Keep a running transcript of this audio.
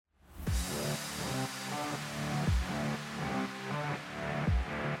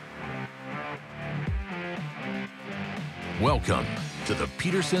Welcome to the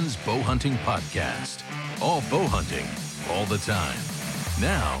Peterson's Bow Hunting Podcast. All bow hunting, all the time.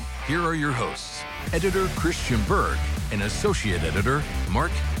 Now, here are your hosts, Editor Christian Berg and Associate Editor Mark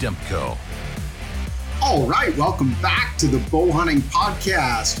Demko. All right, welcome back to the Bow Hunting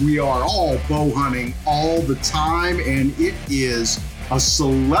Podcast. We are all bow hunting all the time, and it is a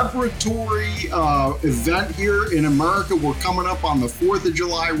celebratory event here in America. We're coming up on the 4th of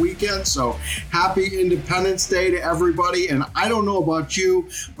July weekend, so happy Independence Day to everybody. And I don't know about you,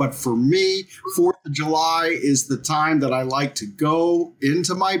 but for me, 4th of July is the time that I like to go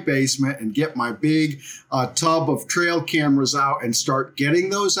into my basement and get my big tub of trail cameras out and start getting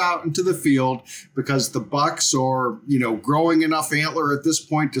those out into the field, because the bucks are, growing enough antler at this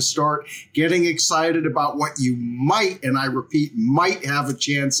point to start getting excited about what you might, and I repeat, might have a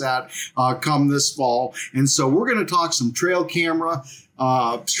chance at come this fall. And so we're going to talk some trail camera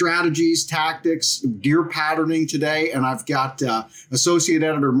strategies, tactics, deer patterning today. And I've got Associate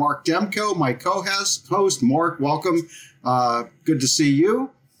Editor Mark Demko, my co-host. Mark, welcome. Good to see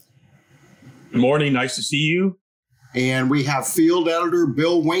you. Good morning. Nice to see you. And we have Field Editor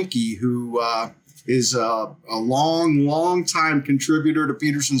Bill Wenke, who is a long time contributor to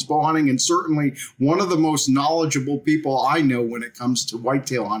Peterson's Bow Hunting, and certainly one of the most knowledgeable people I know when it comes to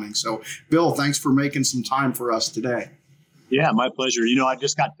whitetail hunting. So, Bill, thanks for making some time for us today. Yeah, my pleasure. I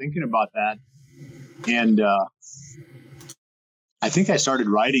just got thinking about that, and I think I started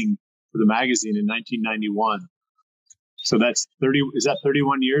writing for the magazine in 1991. So that's 30. Is that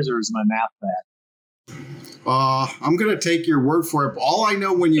 31 years, or is my math bad? I'm going to take your word for it. But all I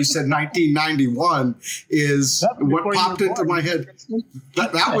know when you said 1991 is what popped into my head.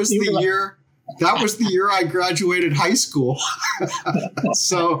 That was the year. That was the year I graduated high school.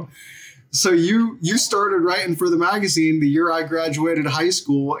 So you started writing for the magazine the year I graduated high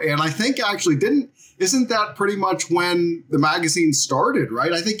school, and I think actually isn't that pretty much when the magazine started,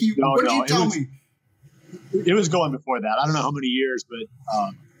 right? I think you. What did you tell me? It was going before that. I don't know how many years,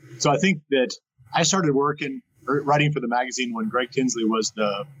 but so I think that I started writing for the magazine when Greg Tinsley was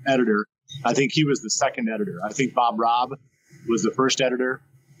the editor. I think he was the second editor. I think Bob Robb was the first editor,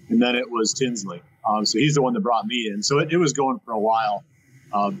 and then it was Tinsley. So he's the one that brought me in. So it was going for a while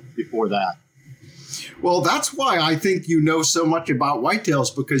before that. Well, that's why I think you know so much about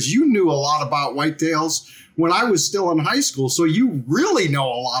whitetails, because you knew a lot about whitetails when I was still in high school. So you really know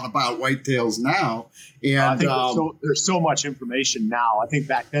a lot about whitetails now. And I think there's so much information now. I think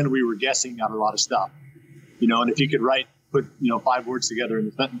back then we were guessing at a lot of stuff, and if you could put 5 words together in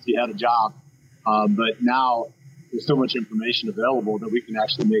a sentence, you had a job. But now there's so much information available that we can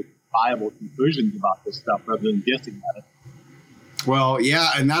actually make viable conclusions about this stuff rather than guessing at it. Well,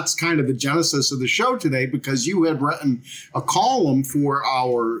 yeah, and that's kind of the genesis of the show today, because you had written a column for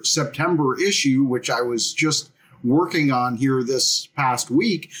our September issue, which I was just working on here this past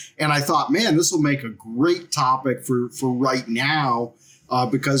week. And I thought, man, this will make a great topic for right now,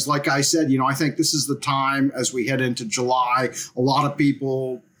 because like I said, I think this is the time as we head into July, a lot of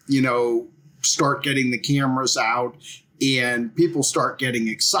people, start getting the cameras out and people start getting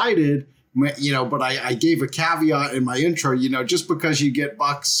excited. But I gave a caveat in my intro, just because you get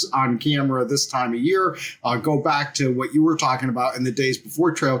bucks on camera this time of year, go back to what you were talking about in the days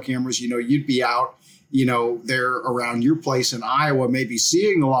before trail cameras. You'd be out, there around your place in Iowa, maybe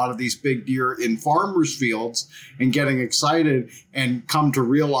seeing a lot of these big deer in farmers' fields and getting excited, and come to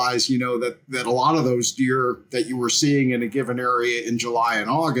realize, that a lot of those deer that you were seeing in a given area in July and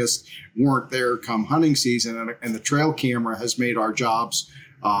August weren't there come hunting season. And the trail camera has made our jobs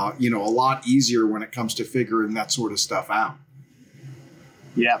a lot easier when it comes to figuring that sort of stuff out.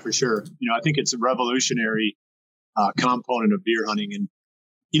 Yeah, for sure. I think it's a revolutionary component of deer hunting, and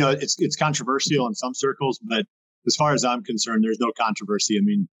it's controversial in some circles, but as far as I'm concerned, there's no controversy. I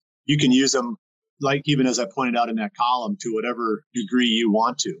mean, you can use them, like even as I pointed out in that column, to whatever degree you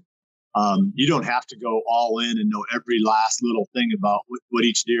want to. You don't have to go all in and know every last little thing about what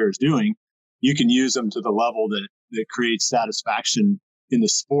each deer is doing. You can use them to the level that creates satisfaction in the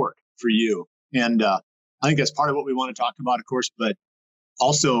sport for you. And I think that's part of what we want to talk about, of course, but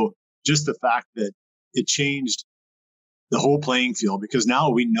also just the fact that it changed the whole playing field, because now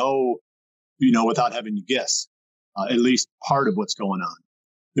we know, without having to guess, at least part of what's going on.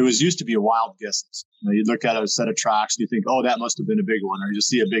 There used to be a wild guesses. You'd look at a set of tracks and you think, oh, that must have been a big one. Or you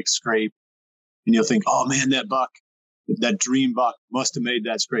see a big scrape and you'll think, oh man, that dream buck must have made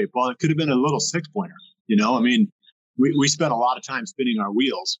that scrape. Well, it could have been a little 6-pointer. We spent a lot of time spinning our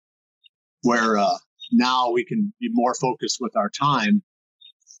wheels, where now we can be more focused with our time.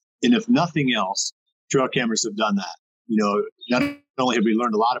 And if nothing else, trail cameras have done that. Not only have we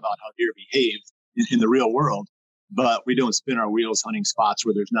learned a lot about how deer behave in the real world, but we don't spin our wheels hunting spots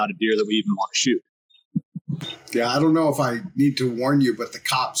where there's not a deer that we even want to shoot. Yeah, I don't know if I need to warn you, but the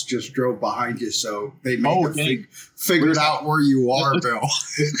cops just drove behind you, so they may have figured out where you are, Bill.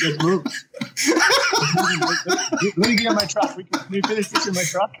 Let's move. Let me get in my truck. Can we finish this in my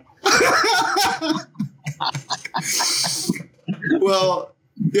truck? Well,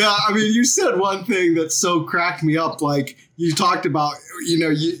 yeah, I mean, you said one thing that so cracked me up. Like you talked about,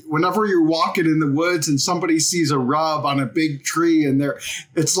 whenever you're walking in the woods and somebody sees a rub on a big tree and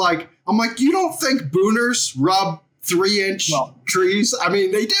it's like, I'm like, you don't think booners rub 3-inch trees? I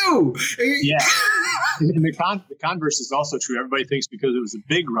mean, they do. Yeah. And the converse is also true. Everybody thinks because it was a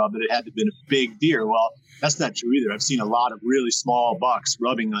big rub that it had to have been a big deer. Well, that's not true either. I've seen a lot of really small bucks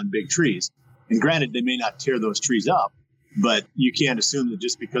rubbing on big trees. And granted, they may not tear those trees up, but you can't assume that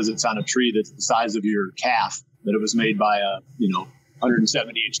just because it's on a tree that's the size of your calf, that it was made by a,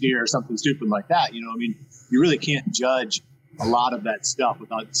 170-inch deer or something stupid like that. I mean, you really can't judge a lot of that stuff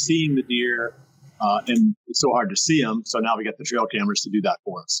without seeing the deer, and it's so hard to see them. So now we got the trail cameras to do that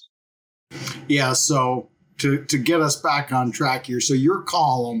for us. Yeah. So to get us back on track here, so your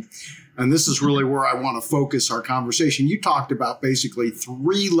column, and this is really where I want to focus our conversation. You talked about basically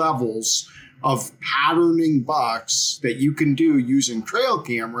 3 levels of patterning bucks that you can do using trail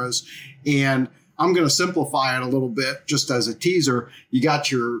cameras. And I'm going to simplify it a little bit just as a teaser. You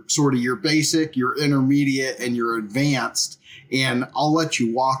got your sort of your basic, your intermediate, and your advanced. And I'll let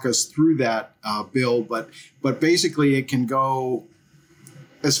you walk us through that, Bill. But basically it can go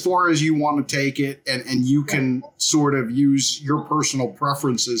as far as you want to take it, and you can sort of use your personal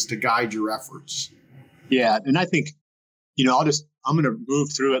preferences to guide your efforts. Yeah. And I think, I'm going to move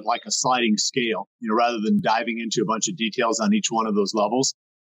through it like a sliding scale, rather than diving into a bunch of details on each one of those levels.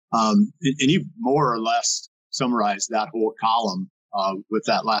 And you more or less summarized that whole column with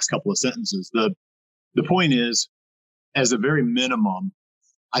that last couple of sentences. The point is, as a very minimum,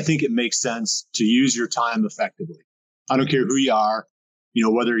 I think it makes sense to use your time effectively. I don't care who you are,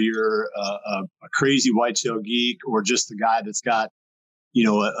 whether you're a crazy whitetail geek or just the guy that's got,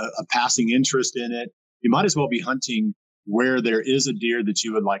 a passing interest in it. You might as well be hunting where there is a deer that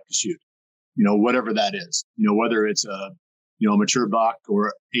you would like to shoot, whatever that is, whether it's a mature buck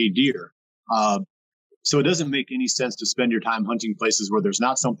or a deer. So it doesn't make any sense to spend your time hunting places where there's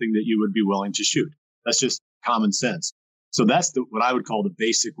not something that you would be willing to shoot. That's just common sense. So that's what I would call the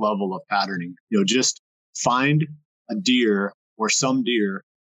basic level of patterning. Just find a deer or some deer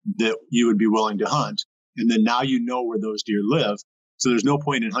that you would be willing to hunt. And then now you know where those deer live. So there's no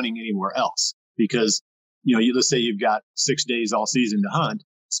point in hunting anywhere else because, let's say you've got 6 days all season to hunt.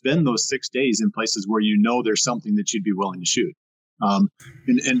 Spend those 6 days in places where there's something that you'd be willing to shoot.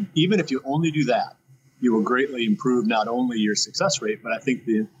 And even if you only do that, you will greatly improve not only your success rate, but I think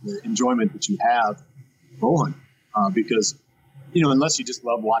the enjoyment that you have bow hunting. Because, unless you just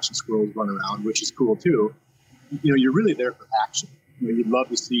love watching squirrels run around, which is cool too, you're really there for action. You'd love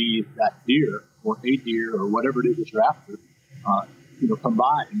to see that deer or a deer or whatever it is that you're after, come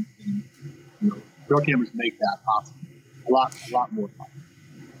by and trail cameras make that possible. A lot more possible.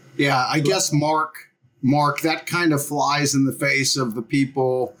 Yeah, I guess, Mark, that kind of flies in the face of the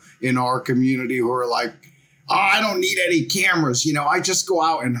people in our community who are like, oh, I don't need any cameras. I just go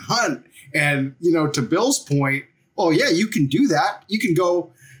out and hunt. And, to Bill's point, oh, yeah, you can do that. You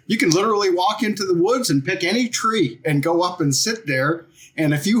can literally walk into the woods and pick any tree and go up and sit there.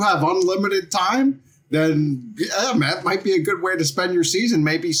 And if you have unlimited time, then that might be a good way to spend your season.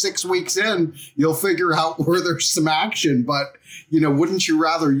 Maybe 6 weeks in, you'll figure out where there's some action. But, wouldn't you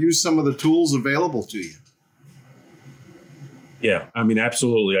rather use some of the tools available to you? Yeah, I mean,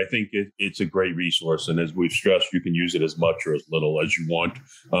 absolutely. I think it's a great resource. And as we've stressed, you can use it as much or as little as you want.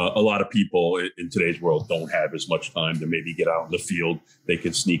 A lot of people in today's world don't have as much time to maybe get out in the field. They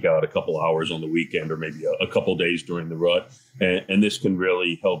can sneak out a couple hours on the weekend or maybe a couple days during the rut. And this can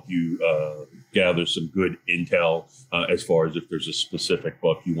really help you gather some good intel as far as if there's a specific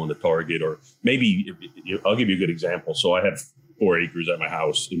buck you want to target. Or maybe I'll give you a good example. So I have 4 acres at my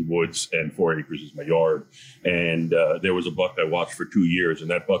house in woods and 4 acres is my yard. And there was a buck I watched for 2 years,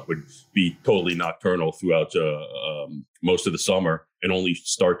 and that buck would be totally nocturnal throughout most of the summer and only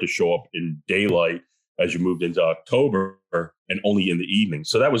start to show up in daylight as you moved into October and only in the evening.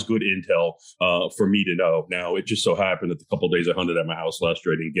 So that was good intel for me to know. Now, it just so happened that the couple of days I hunted at my house last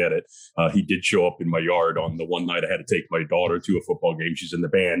year, I didn't get it. He did show up in my yard on the one night I had to take my daughter to a football game. She's in the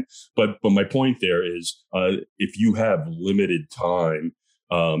band. But my point there is if you have limited time,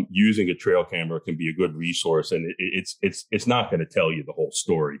 using a trail camera can be a good resource, and it's not going to tell you the whole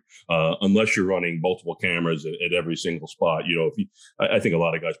story unless you're running multiple cameras at every single spot. I think a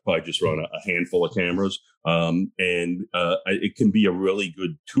lot of guys probably just run a handful of cameras, and it can be a really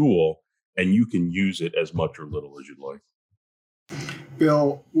good tool, and you can use it as much or little as you'd like.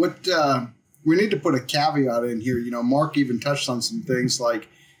 Bill, what we need to put a caveat in here. Mark even touched on some things like,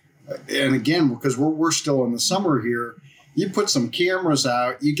 and again, because we're still in the summer here. You put some cameras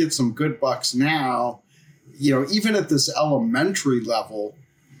out, you get some good bucks now, even at this elementary level,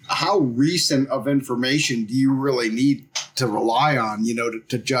 how recent of information do you really need to rely on,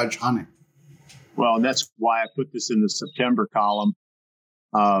 to judge hunting? Well, and that's why I put this in the September column,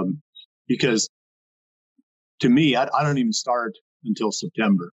 because to me, I don't even start until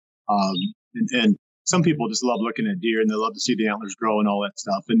September. And some people just love looking at deer and they love to see the antlers grow and all that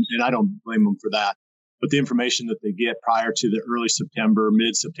stuff. And I don't blame them for that. But the information that they get prior to the early September,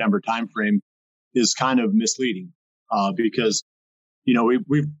 mid-September timeframe is kind of misleading because,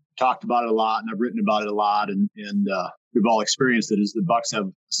 we've talked about it a lot and I've written about it a lot and we've all experienced it is the bucks have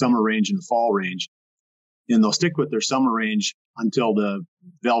a summer range and a fall range. And they'll stick with their summer range until the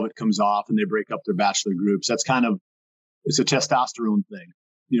velvet comes off and they break up their bachelor groups. That's it's a testosterone thing.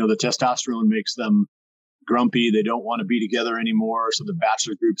 The testosterone makes them grumpy. They don't want to be together anymore. So the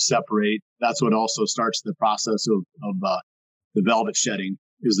bachelor groups separate. That's what also starts the process of the velvet shedding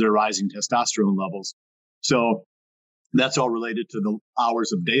is their rising testosterone levels. So that's all related to the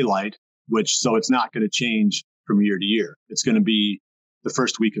hours of daylight, so it's not going to change from year to year. It's going to be the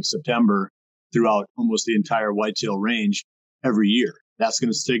first week of September throughout almost the entire whitetail range every year. That's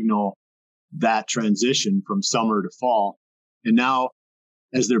going to signal that transition from summer to fall. And now,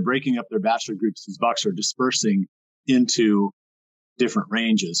 as they're breaking up their bachelor groups, these bucks are dispersing into different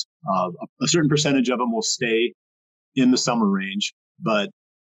ranges. A certain percentage of them will stay in the summer range, but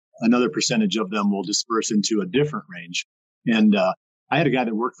another percentage of them will disperse into a different range. And I had a guy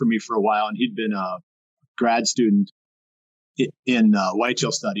that worked for me for a while, and he'd been a grad student in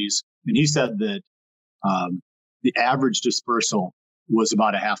whitetail studies. And he said that the average dispersal was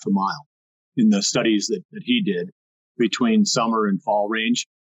about a half a mile in the studies that he did between summer and fall range.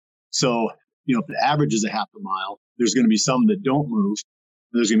 So, if the average is a half a mile, there's going to be some that don't move.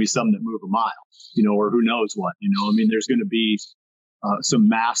 And there's going to be some that move a mile, or who knows what, there's going to be some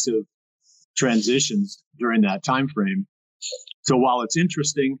massive transitions during that time frame. So while it's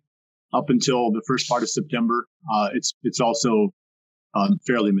interesting up until the first part of September, it's also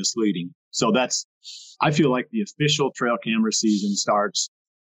fairly misleading. So I feel like the official trail camera season starts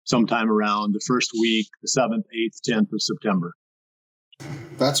sometime around the first week, the 7th, 8th, 10th of September.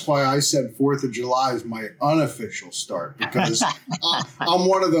 That's why I said 4th of July is my unofficial start, because I'm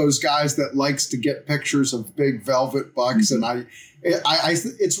one of those guys that likes to get pictures of big velvet bucks. And I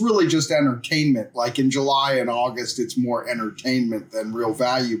it's really just entertainment. Like in July and August, it's more entertainment than real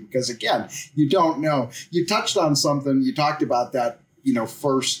value, because again, you don't know. You touched on something. You talked about that,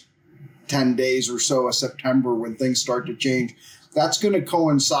 first 10 days or so of September when things start to change. That's going to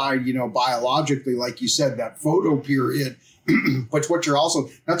coincide, biologically, like you said, that photo period. But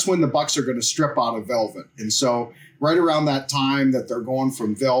that's when the bucks are going to strip out of velvet. And so right around that time that they're going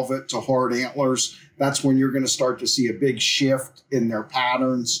from velvet to hard antlers, that's when you're going to start to see a big shift in their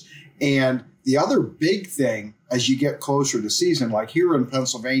patterns. And the other big thing, as you get closer to season, like here in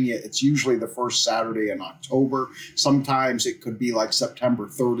Pennsylvania, it's usually the first Saturday in October. Sometimes it could be like September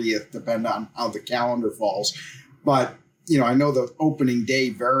 30th, depending on how the calendar falls. But I know the opening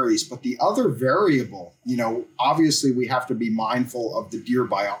day varies, but the other variable, obviously we have to be mindful of the deer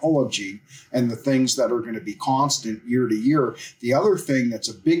biology and the things that are going to be constant year to year. The other thing that's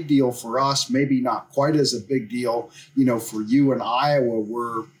a big deal for us, maybe not quite as a big deal, for you in Iowa,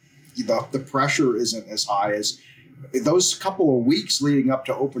 where the pressure isn't as high, as those couple of weeks leading up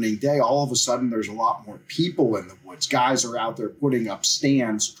to opening day. All of a sudden, there's a lot more people in the woods. Guys are out there putting up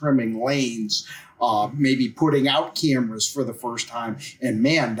stands, trimming lanes, maybe putting out cameras for the first time. And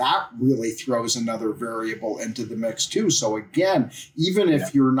man, that really throws another variable into the mix too. So again, even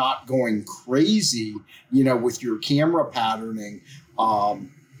if you're not going crazy, with your camera patterning,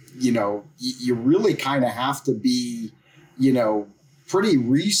 you really kind of have to be, pretty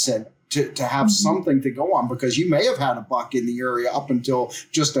recent to have something to go on, because you may have had a buck in the area up until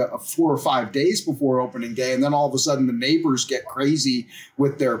just a 4 or 5 days before opening day. And then all of a sudden the neighbors get crazy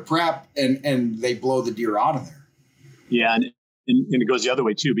with their prep and they blow the deer out of there. Yeah. And it goes the other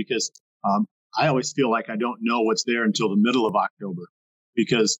way too, because I always feel like I don't know what's there until the middle of October,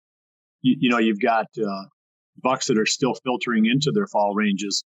 because, you've got bucks that are still filtering into their fall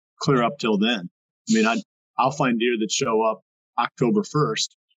ranges clear up till then. I mean, I'll find deer that show up. October 1st,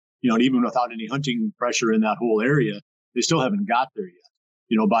 and even without any hunting pressure in that whole area, they still haven't got there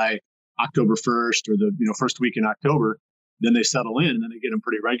yet. By October 1st or the, first week in October, then they settle in and then they get them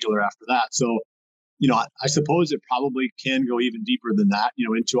pretty regular after that. So, I suppose it probably can go even deeper than that,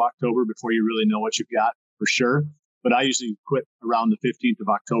 into October before you really know what you've got for sure. But I usually quit around the 15th of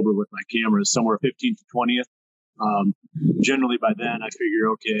October with my cameras, somewhere 15th to 20th. Generally by then I figure,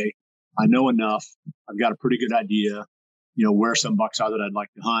 okay, I know enough. I've got a pretty good idea, where some bucks are that I'd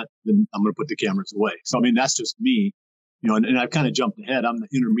like to hunt. Then I'm going to put the cameras away. So, that's just me, and I've kind of jumped ahead. I'm the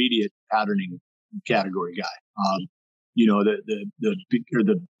intermediate patterning category guy.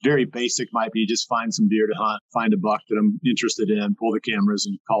 The very basic might be just find some deer to hunt, find a buck that I'm interested in, pull the cameras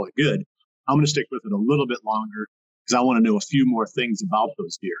and call it good. I'm going to stick with it a little bit longer because I want to know a few more things about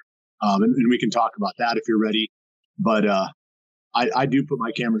those deer. And we can talk about that if you're ready. But I do put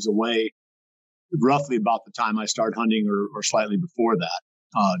my cameras away roughly about the time I start hunting or slightly before that,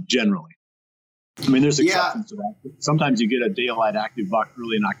 generally. There's exceptions to that. Sometimes you get a daylight active buck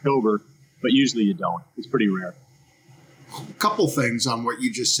early in October, but usually you don't. It's pretty rare. A couple things on what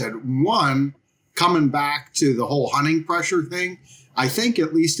you just said. One, coming back to the whole hunting pressure thing, I think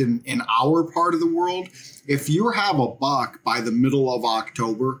at least in our part of the world, if you have a buck by the middle of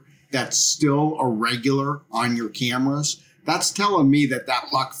October that's still a regular on your cameras, that's telling me that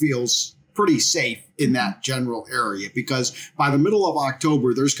buck feels pretty safe in that general area, because by the middle of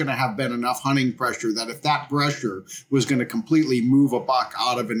October, there's going to have been enough hunting pressure that if that pressure was going to completely move a buck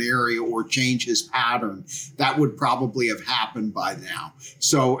out of an area or change his pattern, that would probably have happened by now.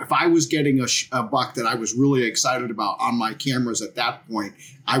 So if I was getting a buck that I was really excited about on my cameras at that point,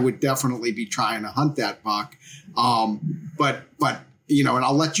 I would definitely be trying to hunt that buck. But and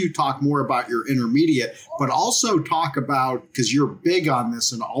I'll let you talk more about your intermediate, but also talk about, because you're big on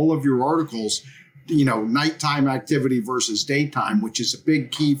this in all of your articles, nighttime activity versus daytime, which is a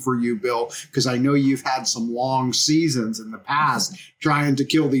big key for you, Bill, because I know you've had some long seasons in the past trying to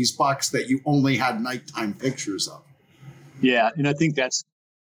kill these bucks that you only had nighttime pictures of. Yeah. And I think that's,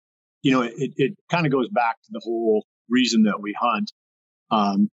 it kind of goes back to the whole reason that we hunt.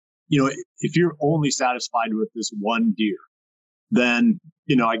 If you're only satisfied with this one deer, then,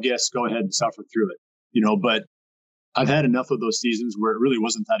 I guess go ahead and suffer through it, but I've had enough of those seasons where it really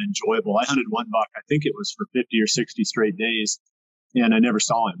wasn't that enjoyable. I hunted one buck, I think it was for 50 or 60 straight days, and I never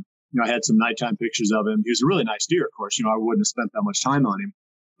saw him. I had some nighttime pictures of him. He was a really nice deer, of course. I wouldn't have spent that much time on him,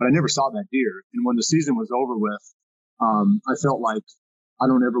 but I never saw that deer. And when the season was over with, I felt like I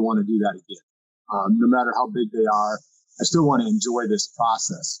don't ever want to do that again. No matter how big they are, I still want to enjoy this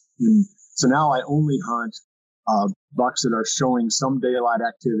process. And so now I only hunt bucks that are showing some daylight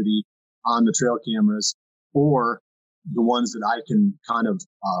activity on the trail cameras, or the ones that I can kind of,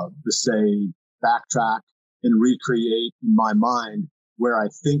 backtrack and recreate in my mind where I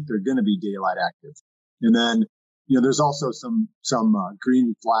think they're going to be daylight active. And then, there's also some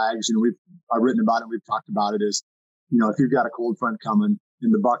green flags, I've written about it. We've talked about it is, if you've got a cold front coming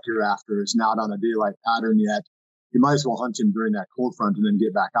and the buck you're after is not on a daylight pattern yet, you might as well hunt him during that cold front and then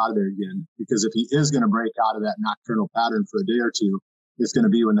get back out of there again. Because if he is going to break out of that nocturnal pattern for a day or two, it's going to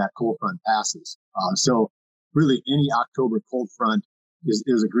be when that cold front passes. So really any October cold front is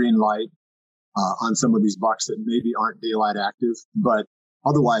a green light on some of these bucks that maybe aren't daylight active. But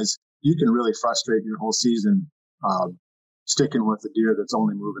otherwise, you can really frustrate your whole season sticking with a deer that's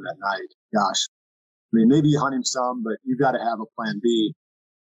only moving at night. Gosh, maybe you hunt him some, but you've got to have a plan B,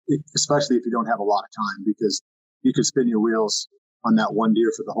 especially if you don't have a lot of time, because you could spin your wheels on that one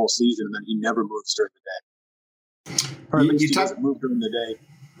deer for the whole season, and then he never moves during the day. Or at least he doesn't move during the day.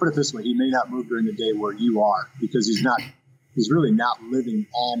 Put it this way, he may not move during the day where you are, because he's really not living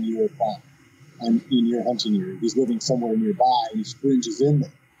on your farm and in your hunting area. He's living somewhere nearby, and he fringes in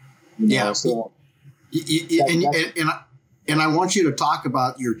there. So and I want you to talk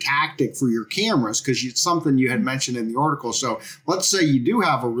about your tactic for your cameras, because it's something you had mentioned in the article. So let's say you do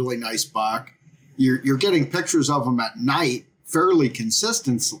have a really nice buck. You're getting pictures of them at night fairly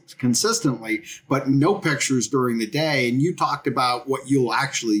consistently, but no pictures during the day. And you talked about what you'll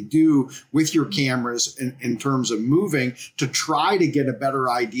actually do with your cameras in terms of moving to try to get a better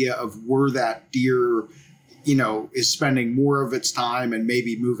idea of where that deer, is spending more of its time and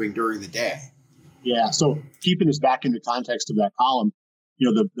maybe moving during the day. Yeah. So keeping us back in the context of that column,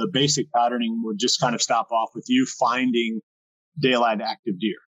 the basic patterning would just kind of stop off with you finding daylight active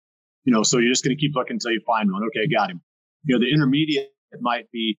deer. So you're just going to keep looking until you find one. Okay, got him. The intermediate might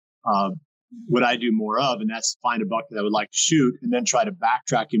be what I do more of, and that's find a buck that I would like to shoot and then try to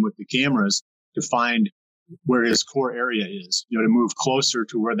backtrack him with the cameras to find where his core area is, to move closer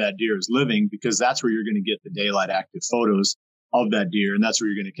to where that deer is living, because that's where you're going to get the daylight active photos of that deer. And that's where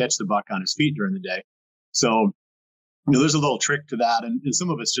you're going to catch the buck on his feet during the day. So, there's a little trick to that. And some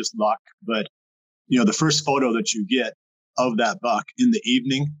of it's just luck. But, the first photo that you get of that buck in the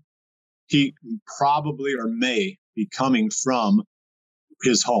evening, he probably or may be coming from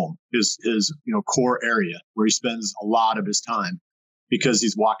his home, his core area where he spends a lot of his time, because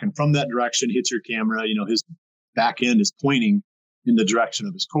he's walking from that direction, hits your camera, his back end is pointing in the direction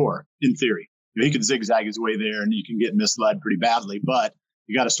of his core, in theory. He could zigzag his way there and you can get misled pretty badly, but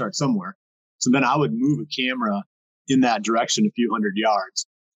you got to start somewhere. So then I would move a camera in that direction a few hundred yards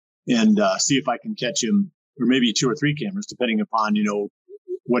and see if I can catch him, or maybe 2 or 3 cameras, depending upon,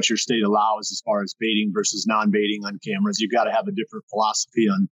 what your state allows as far as baiting versus non-baiting on cameras. You've got to have a different philosophy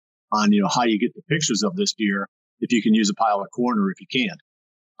on how you get the pictures of this deer, if you can use a pile of corn or if you can't.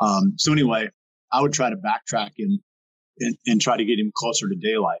 So anyway, I would try to backtrack him and try to get him closer to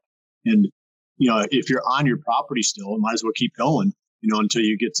daylight. And, if you're on your property still, might as well keep going, until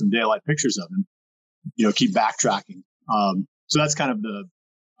you get some daylight pictures of him, keep backtracking. So that's kind of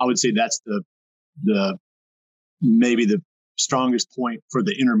I would say that's the maybe the strongest point for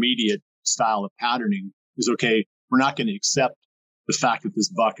the intermediate style of patterning is, okay, we're not going to accept the fact that this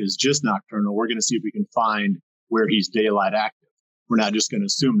buck is just nocturnal. We're going to see if we can find where he's daylight active. We're not just going to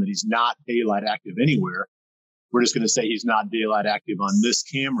assume that he's not daylight active anywhere. We're just going to say he's not daylight active on this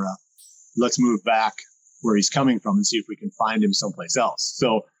camera. Let's move back where he's coming from and see if we can find him someplace else.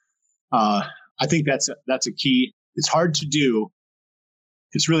 So I think that's a key. It's hard to do.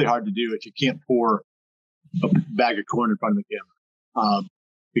 It's really hard to do if you can't pour a bag of corn in front of the camera,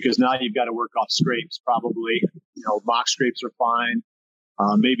 because now you've got to work off scrapes. Probably, mock scrapes are fine.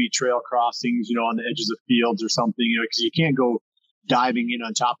 Maybe trail crossings, on the edges of fields or something, because you can't go diving in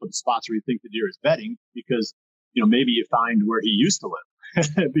on top of the spots where you think the deer is bedding, because, maybe you find where he used to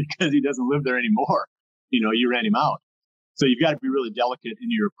live because he doesn't live there anymore. You ran him out. So you've got to be really delicate in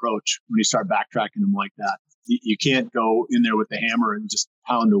your approach when you start backtracking them like that. You can't go in there with the hammer and just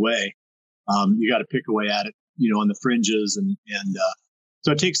pound away. You got to pick away at it, on the fringes. And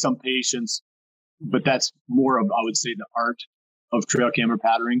so it takes some patience, but that's more of, I would say, the art of trail camera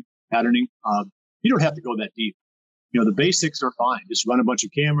patterning. You don't have to go that deep. The basics are fine. Just run a bunch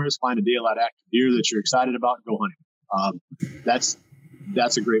of cameras, find a daylight active deer that you're excited about, and go hunting.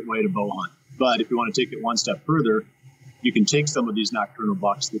 That's a great way to bow hunt. But if you want to take it one step further, you can take some of these nocturnal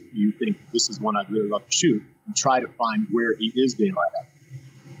bucks that you think, this is one I'd really love to shoot, and try to find where he is daylight active.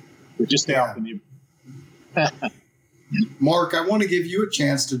 But just stay off the neighborhood. Mark, I want to give you a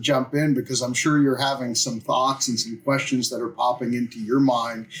chance to jump in, because I'm sure you're having some thoughts and some questions that are popping into your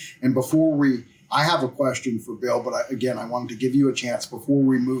mind. And I have a question for Bill, but I wanted to give you a chance before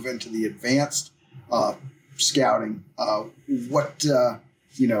we move into the advanced scouting. What's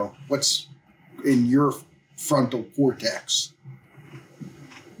in your frontal cortex?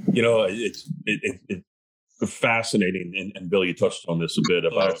 It's fascinating, and Bill, you touched on this a bit.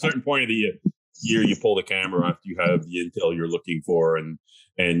 About a certain point of the year, you pull the camera after you have the intel you're looking for, and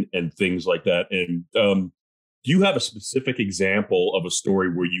things like that. And do you have a specific example of a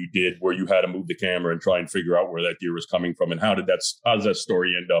story where you had to move the camera and try and figure out where that deer was coming from, and how does that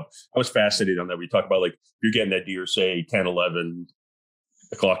story end up? I was fascinated on that. We talked about, like, you're getting that deer, say 10, 11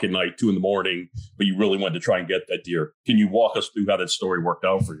 o'clock at night, 2 in the morning, but you really wanted to try and get that deer. Can you walk us through how that story worked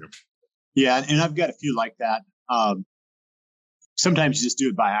out for you? Yeah, and I've got a few like that. Sometimes you just do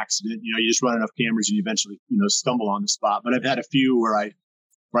it by accident. You just run enough cameras and you eventually, stumble on the spot. But I've had a few where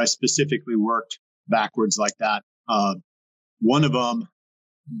I specifically worked backwards like that. One of them,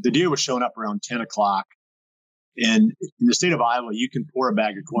 the deer was showing up around 10 o'clock. And in the state of Iowa, you can pour a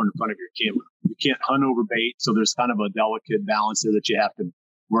bag of corn in front of your camera. You can't hunt over bait. So there's kind of a delicate balance there that you have to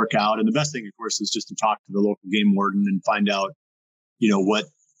work out. And the best thing, of course, is just to talk to the local game warden and find out,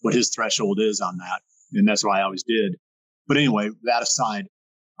 what his threshold is on that. And that's what I always did. But anyway, that aside,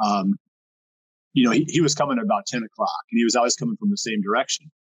 he was coming at about 10 o'clock, and he was always coming from the same direction.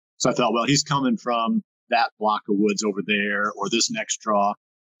 So I thought, well, he's coming from that block of woods over there, or this next draw.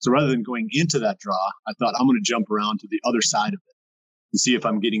 So rather than going into that draw, I thought, I'm going to jump around to the other side of it and see if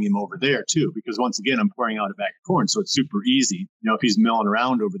I'm getting him over there too. Because once again, I'm pouring out a bag of corn, so it's super easy. If he's milling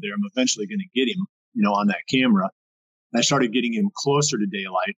around over there, I'm eventually going to get him, on that camera. And I started getting him closer to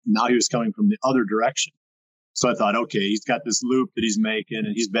daylight. Now he was coming from the other direction. So I thought, okay, he's got this loop that he's making,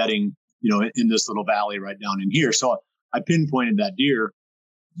 and he's bedding, in this little valley right down in here. So I pinpointed that deer.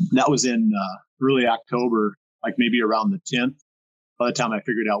 That was in early October, like maybe around the 10th, by the time I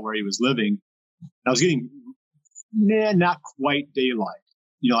figured out where he was living. I was getting not quite daylight.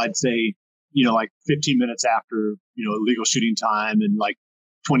 I'd say, like 15 minutes after, legal shooting time, and like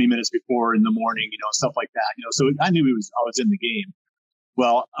 20 minutes before in the morning, stuff like that. So I knew I was in the game.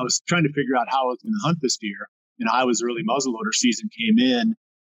 Well, I was trying to figure out how I was going to hunt this deer. Early muzzleloader season came in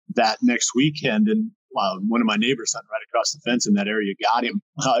that next weekend, and one of my neighbors hunting right across the fence in that area got him.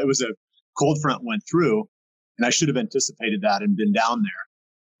 It was a cold front went through, and I should have anticipated that and been down there,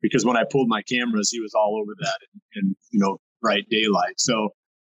 because when I pulled my cameras, he was all over that in bright daylight. So,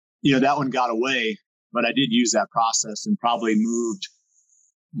 that one got away, but I did use that process and probably moved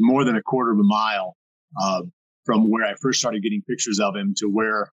more than a quarter of a mile from where I first started getting pictures of him to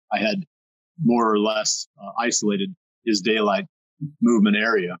where I had more or less isolated his daylight movement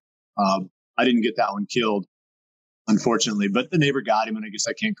area. I didn't get that one killed, unfortunately, but the neighbor got him, and I guess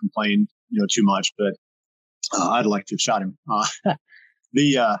I can't complain, too much, but I'd like to have shot him.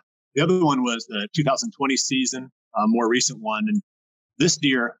 The other one was the 2020 season, more recent one. And this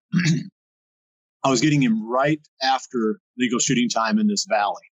deer, I was getting him right after legal shooting time in this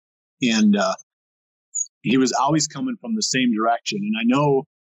valley. And he was always coming from the same direction. And I know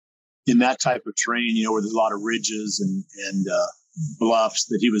in that type of terrain, where there's a lot of ridges and bluffs,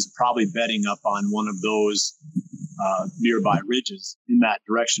 that he was probably bedding up on one of those nearby ridges in that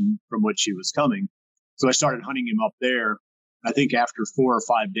direction from which he was coming. So I started hunting him up there. I think after 4 or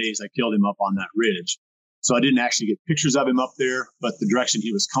 5 days, I killed him up on that ridge. So I didn't actually get pictures of him up there, but the direction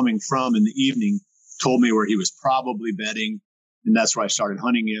he was coming from in the evening told me where he was probably bedding. And that's where I started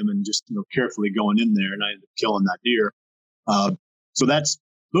hunting him and just, carefully going in there, and I ended up killing that deer. So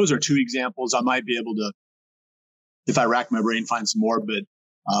those are 2 examples. I might be able to, if I rack my brain, find some more, but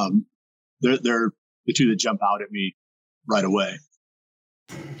they're the 2 that jump out at me right away.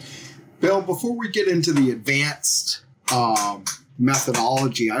 Bill, before we get into the advanced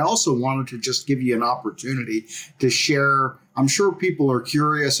methodology, I also wanted to just give you an opportunity to share. I'm sure people are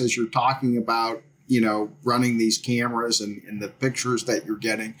curious as you're talking about, running these cameras and the pictures that you're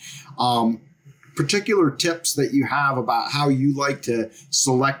getting. Particular tips that you have about how you like to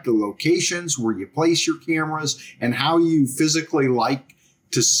select the locations where you place your cameras, and how you physically like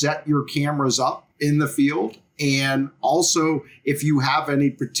to set your cameras up in the field. And also, if you have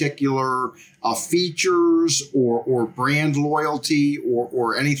any particular features or brand loyalty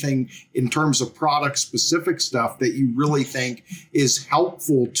or anything in terms of product specific stuff that you really think is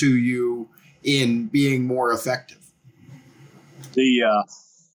helpful to you in being more effective.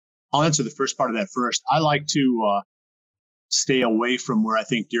 I'll answer the first part of that first. I like to stay away from where I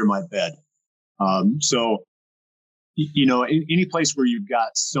think deer might bed. So, any place where you've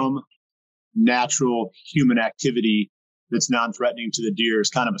got some natural human activity that's non-threatening to the deer is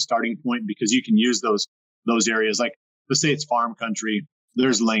kind of a starting point, because you can use those areas. Like, let's say it's farm country,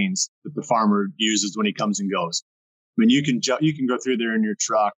 there's lanes that the farmer uses when he comes and goes. I mean, you can go through there in your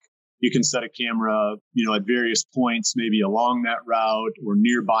truck. You can set a camera, at various points, maybe along that route or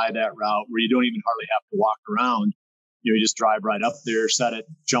nearby that route, where you don't even hardly have to walk around. You just drive right up there, set it,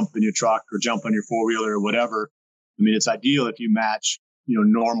 jump in your truck or jump on your 4-wheeler or whatever. I mean, it's ideal if you match,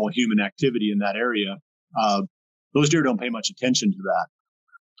 normal human activity in that area. Those deer don't pay much attention to that.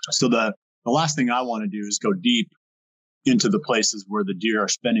 So the last thing I want to do is go deep into the places where the deer are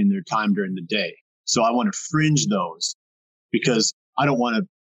spending their time during the day. So I want to fringe those, because I don't want to,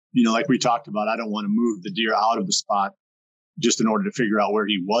 like we talked about, I don't want to move the deer out of the spot just in order to figure out where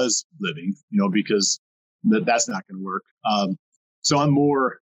he was living, because that's not going to work. So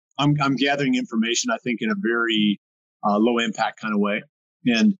I'm gathering information, I think, in a very low impact kind of way.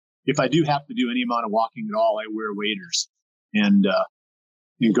 And if I do have to do any amount of walking at all, I wear waders and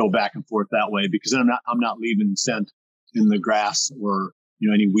go back and forth that way, because I'm not leaving scent in the grass or,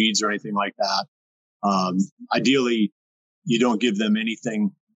 any weeds or anything like that. Ideally, you don't give them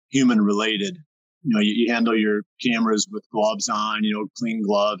anything human related. You handle your cameras with gloves on, clean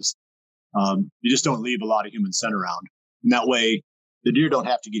gloves. You just don't leave a lot of human scent around. And that way the deer don't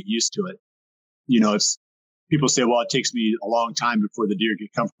have to get used to it. It's, people say, well, it takes me a long time before the deer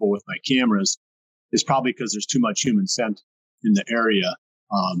get comfortable with my cameras. It's probably because there's too much human scent in the area.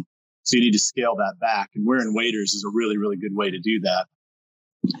 So you need to scale that back. And wearing waders is a really, really good way to do that.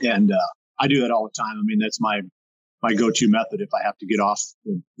 And I do that all the time. I mean, that's my go-to method if I have to get off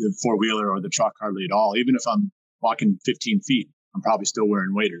the 4-wheeler or the truck hardly at all. Even if I'm walking 15 feet, I'm probably still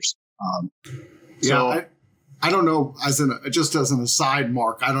wearing waders. I don't know, just as an aside,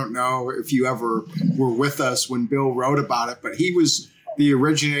 Mark, I don't know if you ever were with us when Bill wrote about it, but he was the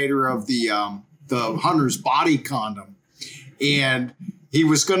originator of the hunter's body condom. And he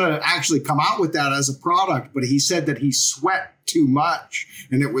was going to actually come out with that as a product, but he said that he sweat too much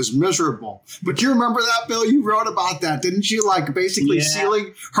and it was miserable. But you remember that, Bill? You wrote about that, didn't you? Like basically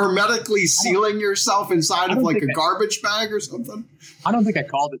hermetically sealing yourself inside of like a garbage bag or something? I don't think I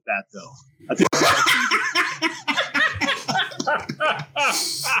called it that, though. I think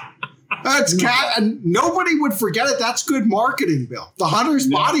that's and nobody would forget it. That's good marketing, Bill. The Hunter's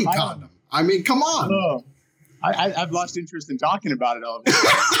Body Condom. I mean, come on. Oh, I've lost interest in talking about it all.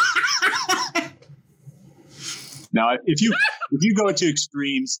 Now, if you go to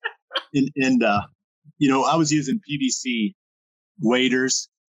extremes, and I was using PVC waders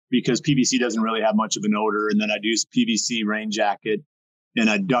because PVC doesn't really have much of an odor, and then I'd use PVC rain jacket, and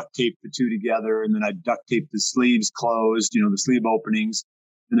I duct tape the two together, and then I duct tape the sleeves closed, the sleeve openings.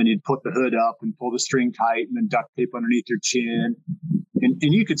 And then you'd put the hood up and pull the string tight and then duct tape underneath your chin. And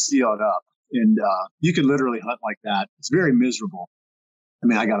you could seal it up. And you could literally hunt like that. It's very miserable. I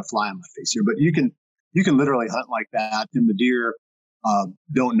mean, I got a fly on my face here, but you can literally hunt like that. And the deer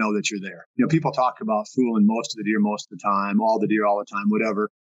don't know that you're there. People talk about fooling most of the deer most of the time, all the deer all the time, whatever.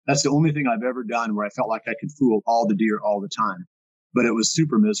 That's the only thing I've ever done where I felt like I could fool all the deer all the time. But it was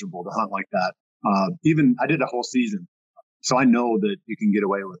super miserable to hunt like that. Even I did a whole season. So I know that you can get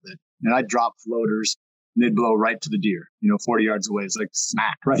away with it. And I'd drop floaters and they'd blow right to the deer, 40 yards away. It's like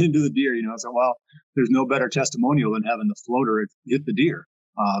smack right into the deer, So, well, there's no better testimonial than having the floater hit the deer.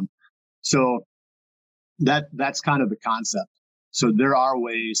 So that's kind of the concept. So there are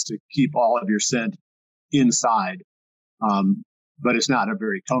ways to keep all of your scent inside. But it's not a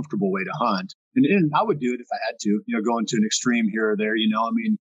very comfortable way to hunt. And I would do it if I had to, going to an extreme here or there, I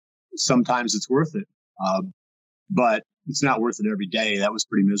mean, sometimes it's worth it. But it's not worth it every day. That was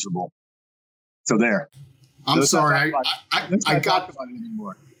pretty miserable. So there. I'm sorry. I got about it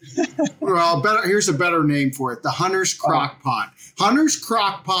anymore. Well, here's a better name for it. The Hunter's Crock Pot. Hunter's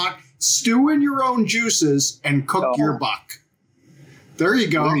Crock Pot, stew in your own juices and cook your buck. There you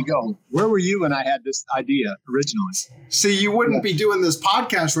go. There you go. Where were you when I had this idea originally? See, you wouldn't be doing this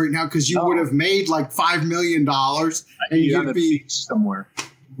podcast right now because you would have made like $5 million. And you'd be somewhere.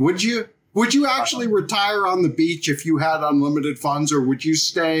 Would you? Would you actually retire on the beach if you had unlimited funds, or would you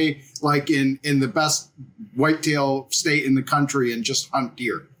stay like in the best whitetail state in the country and just hunt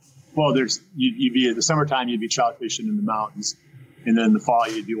deer? Well, you'd be in the summertime, you'd be trout fishing in the mountains, and then in the fall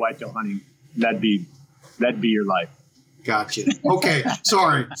you'd be whitetail hunting. That'd be your life. Gotcha. Okay.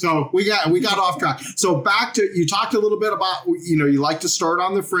 Sorry. So we got off track. So back to, you talked a little bit about, you like to start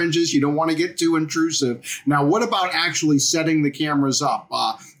on the fringes. You don't want to get too intrusive. Now, what about actually setting the cameras up?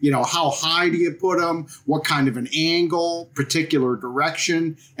 How high do you put them? What kind of an angle, particular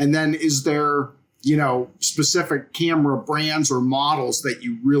direction? And then is there, specific camera brands or models that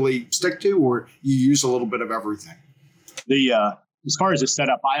you really stick to, or you use a little bit of everything? As far as the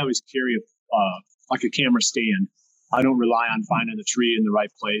setup, I always carry a camera stand. I don't rely on finding the tree in the right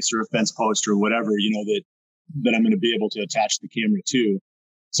place or a fence post or whatever, that I'm going to be able to attach the camera to.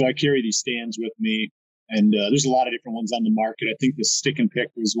 So I carry these stands with me, and there's a lot of different ones on the market. I think the Stick and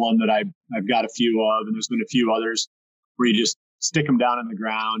Pick is one that I've got a few of, and there's been a few others where you just stick them down on the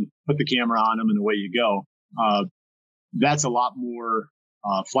ground, put the camera on them, and away you go. That's a lot more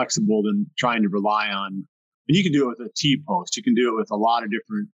flexible than trying to rely on. And you can do it with a T-post. You can do it with a lot of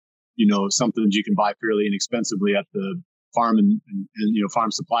different something that you can buy fairly inexpensively at the farm and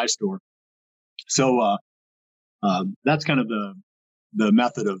farm supply store. So that's kind of the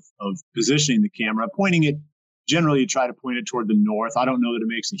method of positioning the camera. Pointing it, generally you try to point it toward the north. I don't know that it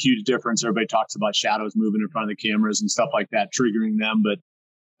makes a huge difference. Everybody talks about shadows moving in front of the cameras and stuff like that, triggering them. But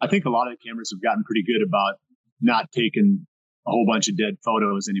I think a lot of the cameras have gotten pretty good about not taking a whole bunch of dead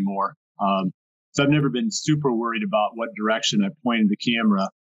photos anymore. So I've never been super worried about what direction I pointed the camera.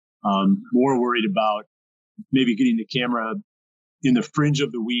 More worried about maybe getting the camera in the fringe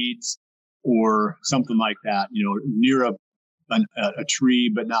of the weeds or something like that, near a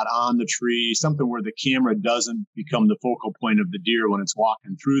tree, but not on the tree, something where the camera doesn't become the focal point of the deer when it's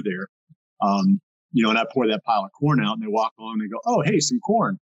walking through there. And I pour that pile of corn out and they walk along and they go, oh, hey, some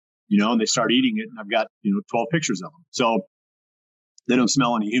corn, and they start eating it. And I've got, 12 pictures of them. So they don't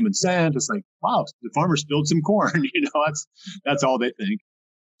smell any human scent. It's like, wow, the farmer spilled some corn. That's all they think.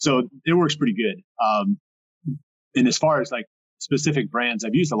 So it works pretty good. And as far as like specific brands,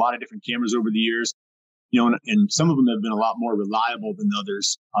 I've used a lot of different cameras over the years, and some of them have been a lot more reliable than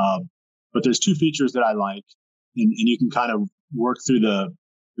others. But there's two features that I like, and you can kind of work through the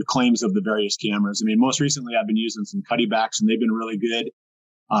claims of the various cameras. I mean, most recently I've been using some Cuttybacks, and they've been really good.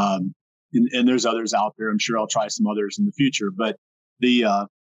 And there's others out there. I'm sure I'll try some others in the future. But you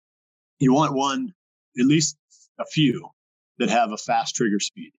want at least a few that have a fast trigger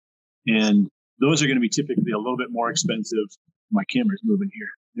speed. And those are going to be typically a little bit more expensive My camera's moving here.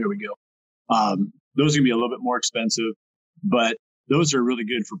 There we go. Those are going to be a little bit more expensive, but those are really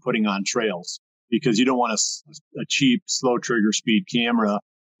good for putting on trails because you don't want a cheap, slow trigger speed camera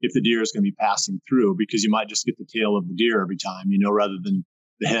if the deer is going to be passing through, because you might just get the tail of the deer every time, rather than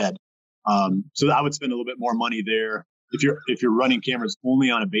the head. So I would spend a little bit more money there. If you're running cameras only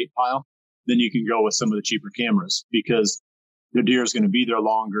on a bait pile, then you can go with some of the cheaper cameras because the deer is going to be there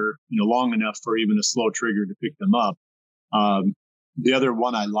longer, long enough for even a slow trigger to pick them up. The other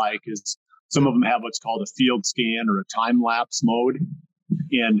one I like is some of them have what's called a field scan or a time lapse mode.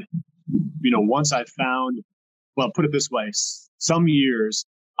 And, once I found, well, put it this way, some years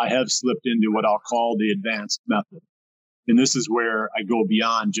I have slipped into what I'll call the advanced method. And this is where I go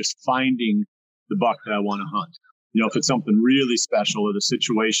beyond just finding the buck that I want to hunt. If it's something really special or the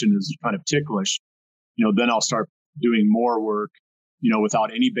situation is kind of ticklish, then I'll start doing more work,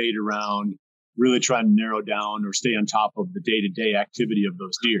 without any bait around, really trying to narrow down or stay on top of the day-to-day activity of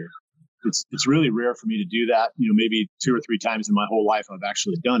those deer. It's really rare for me to do that. Maybe 2 or 3 times in my whole life I've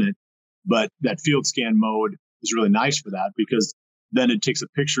actually done it. But that field scan mode is really nice for that because then it takes a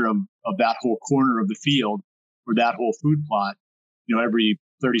picture of that whole corner of the field or that whole food plot, every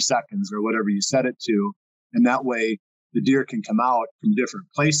 30 seconds or whatever you set it to. And that way the deer can come out from different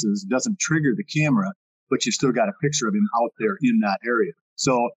places. It doesn't trigger the camera, but you've still got a picture of him out there in that area.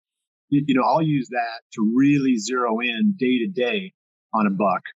 So, I'll use that to really zero in day to day on a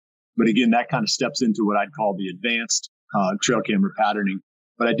buck. But again, that kind of steps into what I'd call the advanced trail camera patterning.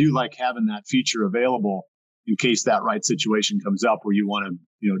 But I do like having that feature available in case that right situation comes up where you want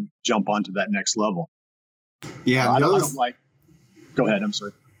to, jump onto that next level. Yeah. Go ahead. I'm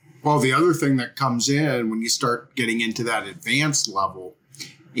sorry. Well, the other thing that comes in when you start getting into that advanced level,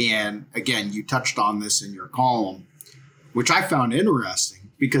 and again, you touched on this in your column, which I found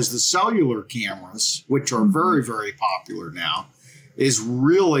interesting because the cellular cameras, which are very, very popular now, is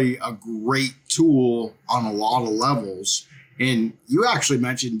really a great tool on a lot of levels. And you actually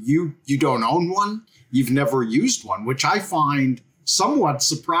mentioned you don't own one. You've never used one, which I find somewhat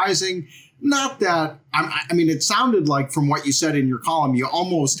surprising. Not that, I mean, it sounded like from what you said in your column, you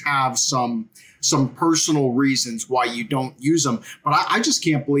almost have some personal reasons why you don't use them. But I just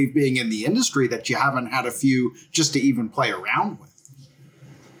can't believe being in the industry that you haven't had a few just to even play around with.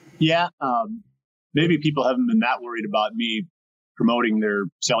 Yeah. Maybe people haven't been that worried about me promoting their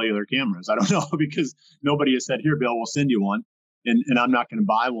cellular cameras. I don't know, because nobody has said, here, Bill, we'll send you one. And I'm not going to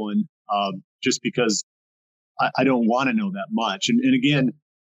buy one just because I don't want to know that much. And again,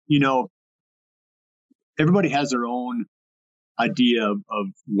 everybody has their own idea of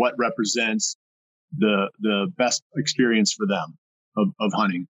what represents the best experience for them of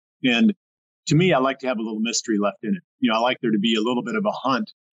hunting. And to me, I like to have a little mystery left in it. I like there to be a little bit of a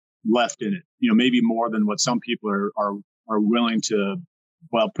hunt left in it, maybe more than what some people are willing to,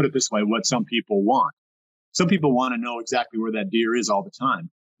 well, put it this way, what some people want. Some people want to know exactly where that deer is all the time.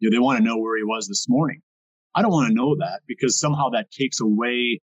 They want to know where he was this morning. I don't want to know that because somehow that takes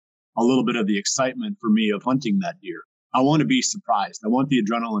away a little bit of the excitement for me of hunting that deer. I want to be surprised. I want the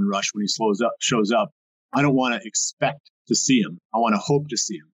adrenaline rush when he shows up. I don't want to expect to see him. I want to hope to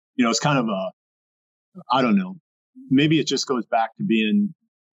see him. It's kind of I don't know. Maybe it just goes back to being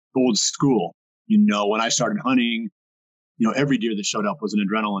old school. When I started hunting, every deer that showed up was an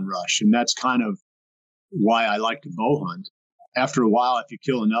adrenaline rush. And that's kind of why I like to bow hunt. After a while, if you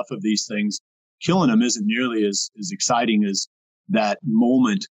kill enough of these things, killing them isn't nearly as exciting as that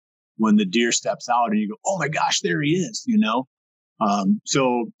moment when the deer steps out and you go, oh my gosh, there he is,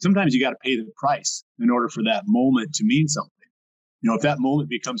 So sometimes you got to pay the price in order for that moment to mean something. If that moment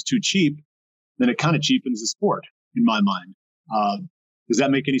becomes too cheap, then it kind of cheapens the sport in my mind. Does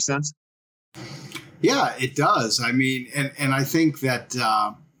that make any sense? Yeah, it does. I mean, and I think that,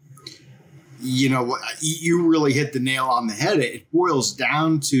 you really hit the nail on the head. It boils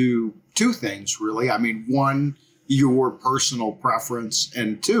down to 2 things, really. I mean, 1, your personal preference,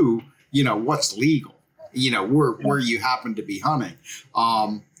 and 2, what's legal, where you happen to be hunting.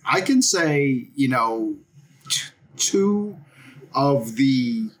 I can say, 2 of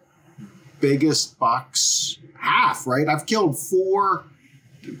the biggest bucks right? I've killed 4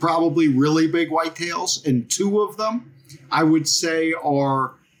 probably really big whitetails, and 2 of them I would say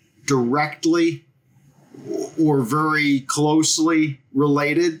are directly or very closely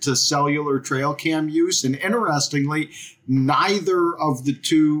related to cellular trail cam use. And interestingly, neither of the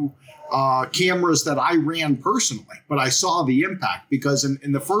 2 cameras that I ran personally, but I saw the impact because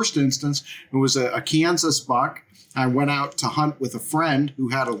in the first instance, it was a Kansas buck. I went out to hunt with a friend who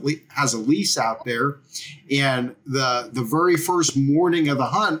has a lease out there. And the very first morning of the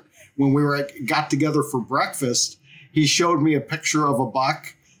hunt, when we got together for breakfast, he showed me a picture of a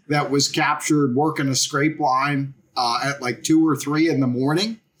buck that was captured working a scrape line at like 2 or 3 in the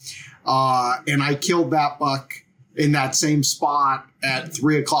morning. And I killed that buck in that same spot at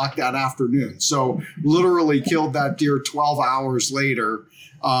 3 o'clock that afternoon. So literally killed that deer 12 hours later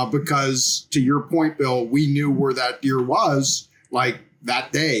because, to your point, Bill, we knew where that deer was like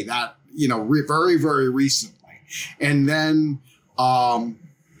that day, that, very, very recently. And then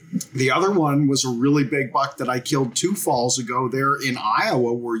the other one was a really big buck that I killed 2 falls ago there in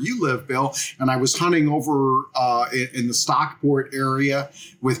Iowa, where you live, Bill. And I was hunting over in the Stockport area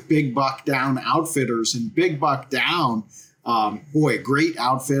with Big Buck Down Outfitters. And Big Buck Down, great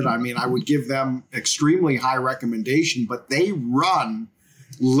outfit. I mean, I would give them extremely high recommendation, but they run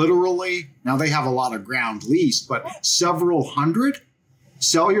literally, now they have a lot of ground leased, but several hundred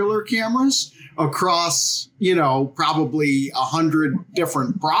cellular cameras across, probably 100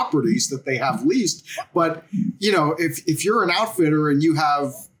 different properties that they have leased. But, if you're an outfitter and you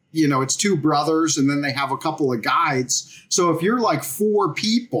have, it's 2 brothers and then they have a couple of guides. So if you're like 4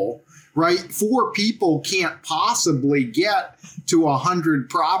 people, right, 4 people can't possibly get to 100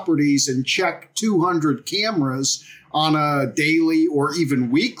 properties and check 200 cameras on a daily or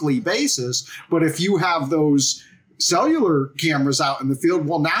even weekly basis. But if you have those cellular cameras out in the field,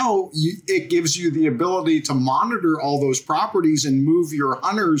 well, now it gives you the ability to monitor all those properties and move your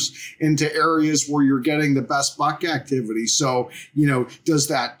hunters into areas where you're getting the best buck activity. So, does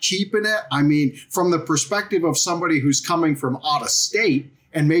that cheapen it? I mean, from the perspective of somebody who's coming from out of state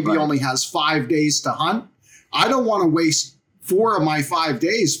and maybe only has 5 days to hunt, I don't want to waste 4 of my 5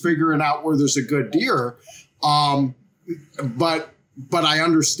 days figuring out where there's a good deer. But I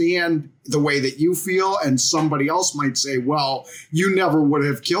understand the way that you feel, and somebody else might say, well, you never would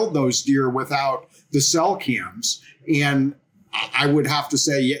have killed those deer without the cell cams. And I would have to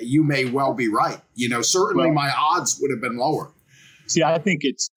say, yeah, you may well be right. Certainly my odds would have been lower. See, I think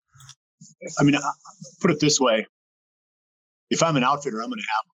put it this way. If I'm an outfitter, I'm going to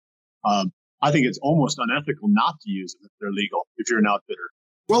have them. I think it's almost unethical not to use them if they're legal, if you're an outfitter.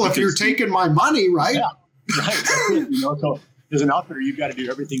 Well, if you're taking my money, right? Yeah, right. That's it, So as an outfitter, you've got to do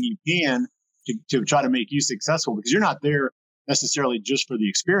everything you can to try to make you successful, because you're not there necessarily just for the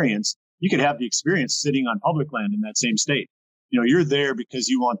experience. You could have the experience sitting on public land in that same state. You're there because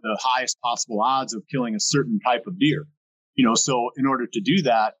you want the highest possible odds of killing a certain type of deer. So in order to do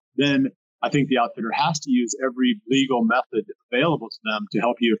that, then I think the outfitter has to use every legal method available to them to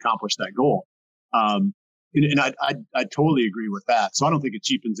help you accomplish that goal. And I totally agree with that. So I don't think it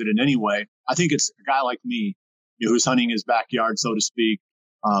cheapens it in any way. I think it's a guy like me, who's hunting his backyard, so to speak.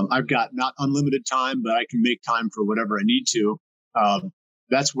 I've got not unlimited time, but I can make time for whatever I need to.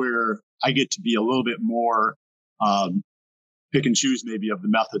 That's where I get to be a little bit more pick and choose maybe of the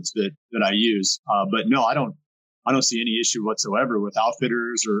methods that I use. But no, I don't see any issue whatsoever with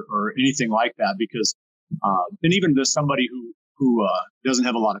outfitters or anything like that, because and even to somebody who doesn't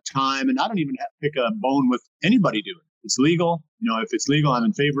have a lot of time, and I don't even pick a bone with anybody doing it. It's legal. If it's legal, I'm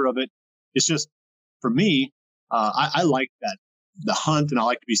in favor of it. It's just, for me, I like the hunt, and I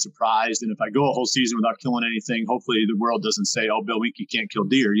like to be surprised. And if I go a whole season without killing anything, hopefully the world doesn't say, oh, Bill Winke can't kill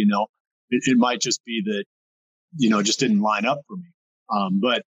deer. It might just be that, it just didn't line up for me.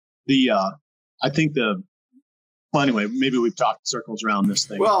 But I think well, anyway, maybe we've talked circles around this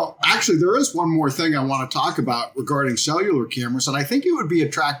thing. Well, actually, there is one more thing I want to talk about regarding cellular cameras, and I think it would be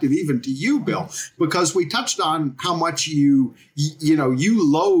attractive even to you, Bill, because we touched on how much you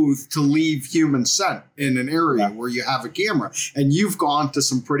loathe to leave human scent in an area where you have a camera, and you've gone to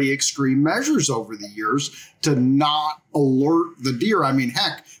some pretty extreme measures over the years to not alert the deer. I mean,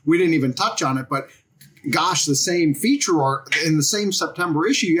 heck, we didn't even touch on it, but gosh, the same in the same September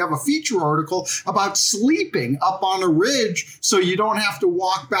issue, you have a feature article about sleeping up on a ridge so you don't have to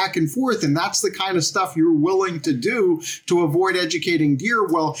walk back and forth. And that's the kind of stuff you're willing to do to avoid educating deer.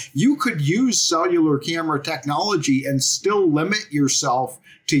 Well, you could use cellular camera technology and still limit yourself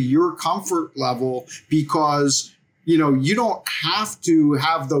to your comfort level, because you don't have to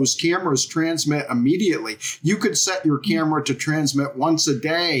have those cameras transmit immediately. You could set your camera to transmit once a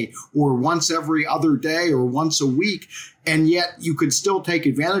day or once every other day or once a week. And yet you could still take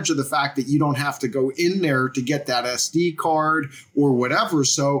advantage of the fact that you don't have to go in there to get that SD card or whatever.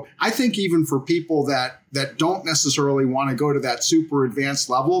 So I think even for people that don't necessarily want to go to that super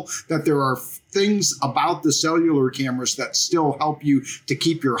advanced level, that there are things about the cellular cameras that still help you to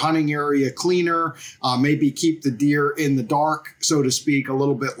keep your hunting area cleaner, maybe keep the deer in the dark, so to speak, a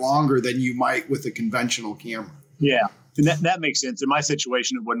little bit longer than you might with a conventional camera. Yeah. And that makes sense. In my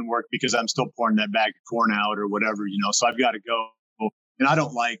situation, it wouldn't work because I'm still pouring that bag of corn out or whatever, so I've got to go. And I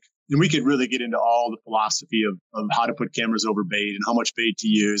don't like, and we could really get into all the philosophy of how to put cameras over bait and how much bait to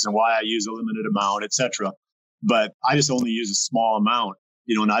use and why I use a limited amount, etc. But I just only use a small amount,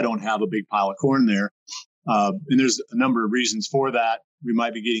 and I don't have a big pile of corn there. And there's a number of reasons for that. We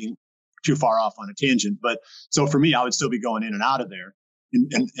might be getting too far off on a tangent, but so for me, I would still be going in and out of there.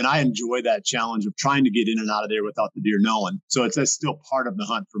 And I enjoy that challenge of trying to get in and out of there without the deer knowing. So that's still part of the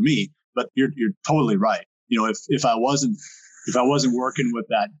hunt for me. But you're totally right. If I wasn't working with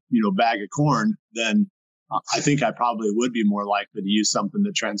that bag of corn, then I think I probably would be more likely to use something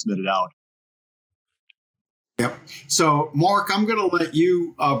that transmitted out. Yep. So Mark, I'm going to let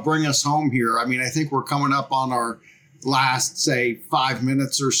you bring us home here. I mean, I think we're coming up on our last, say, 5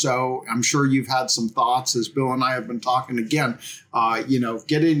 minutes or so. I'm sure you've had some thoughts as Bill and I have been talking again.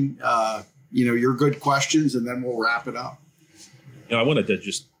 Get in, your good questions, and then we'll wrap it up. I wanted to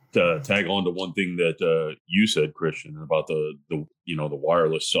just tag on to one thing that you said, Christian, about the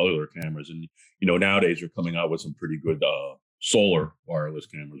wireless cellular cameras, and nowadays they're coming out with some pretty good solar wireless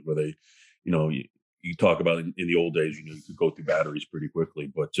cameras where they, you talk about in the old days, you could go through batteries pretty quickly,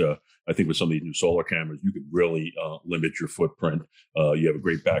 but I think with some of these new solar cameras, you could really limit your footprint. You have a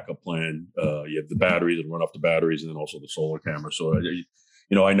great backup plan. You have the batteries that run off the batteries, and then also the solar camera. So,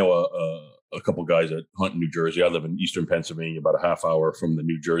 I know a couple guys that hunt in New Jersey. I live in Eastern Pennsylvania, about a half hour from the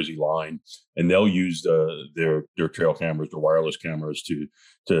New Jersey line, and they'll use their trail cameras, their wireless cameras,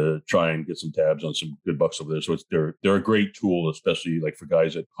 to try and get some tabs on some good bucks over there. So they're a great tool, especially like for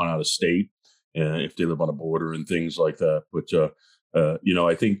guys that hunt out of state. If they live on a border and things like that. But,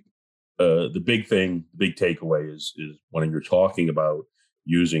 I think the big takeaway is when you're talking about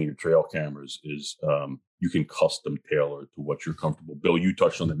using your trail cameras is you can custom tailor to what you're comfortable. Bill, you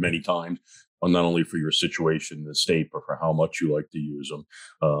touched on it many times, not only for your situation in the state, but for how much you like to use them.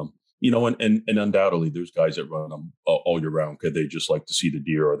 And undoubtedly there's guys that run them all year round because they just like to see the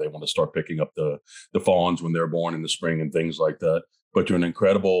deer, or they want to start picking up the fawns when they're born in the spring and things like that. But they're an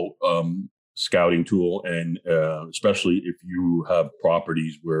incredible scouting tool, and especially if you have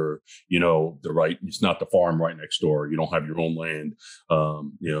properties where it's not the farm right next door, you don't have your own land.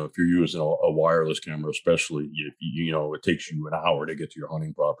 If you're using a wireless camera, especially if it takes you an hour to get to your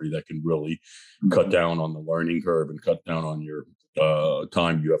hunting property, that can really cut down on the learning curve and cut down on your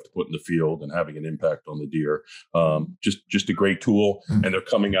time you have to put in the field and having an impact on the deer. Just a great tool. And they're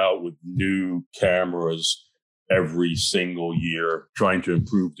coming out with new cameras every single year, trying to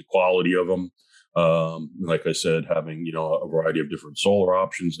improve the quality of them. Like I said, having, a variety of different solar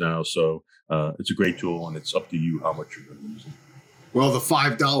options now. So it's a great tool, and it's up to you how much you're going to use it. Well, the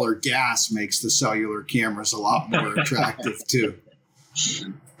 $5 gas makes the cellular cameras a lot more attractive too.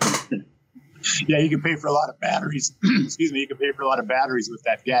 Yeah, you can pay for a lot of batteries. Excuse me, you can pay for a lot of batteries with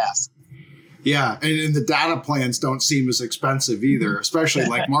that gas. Yeah, and the data plans don't seem as expensive either, especially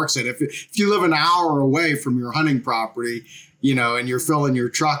like Mark said, if you live an hour away from your hunting property, and you're filling your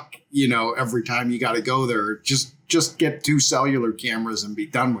truck, every time you got to go there, just get 2 cellular cameras and be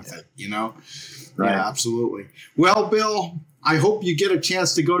done with it, Right. Yeah, absolutely. Well, Bill, I hope you get a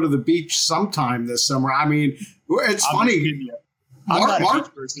chance to go to the beach sometime this summer. I mean, it's funny. I'm not a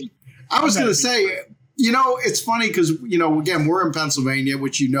beach person. I was going to say, it's funny because, again, we're in Pennsylvania,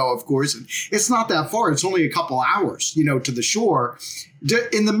 which of course, and it's not that far. It's only a couple hours, to the shore.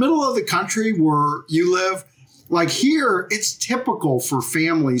 In the middle of the country where you live, like here, it's typical for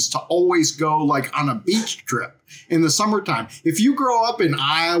families to always go like on a beach trip in the summertime. If you grow up in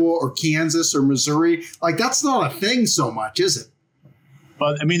Iowa or Kansas or Missouri, like that's not a thing so much, is it?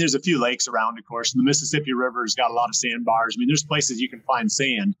 Well, I mean, there's a few lakes around, of course. The Mississippi River's got a lot of sandbars. I mean, there's places you can find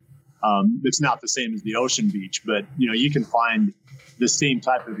sand. It's not the same as the ocean beach, but you can find the same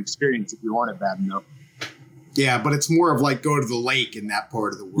type of experience if you want it bad enough. Yeah, but it's more of like go to the lake in that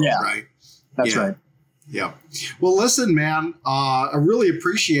part of the world, right? That's right. Yeah. Well, listen, man, I really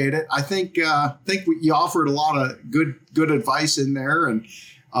appreciate it. I think you offered a lot of good advice in there, and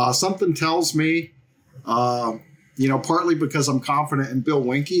something tells me, partly because I'm confident in Bill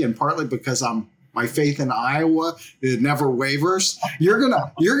Winke, and partly because my faith in Iowa, it never wavers. You're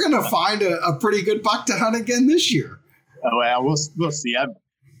gonna find a pretty good buck to hunt again this year. Oh, well, we'll see.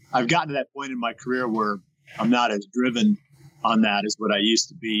 I've gotten to that point in my career where I'm not as driven on that as what I used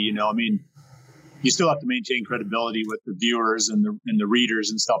to be. I mean, you still have to maintain credibility with the viewers and the readers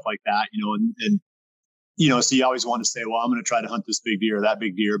and stuff like that. So you always want to say, well, I'm going to try to hunt this big deer or that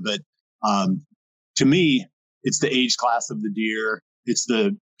big deer. But to me, it's the age class of the deer. It's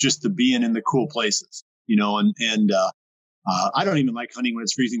just the being in the cool places, and I don't even like hunting when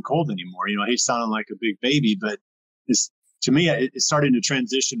it's freezing cold anymore. I hate sounding like a big baby, but to me, it's starting to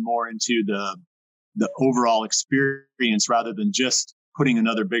transition more into the overall experience rather than just putting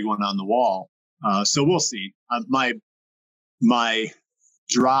another big one on the wall. So we'll see. My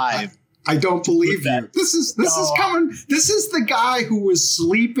drive. I don't believe you. This is coming. This is the guy who was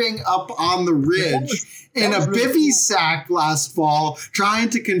sleeping up on the ridge in a bivy sack last fall,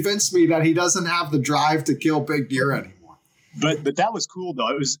 trying to convince me that he doesn't have the drive to kill big deer anymore. But that was cool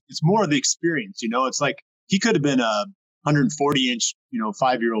though. It's more of the experience. It's like he could have been a 140-inch,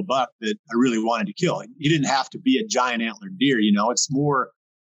 5-year-old buck that I really wanted to kill. He didn't have to be a giant antlered deer.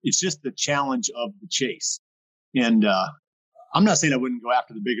 It's just the challenge of the chase. And I'm not saying I wouldn't go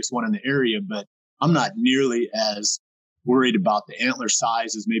after the biggest one in the area, but I'm not nearly as worried about the antler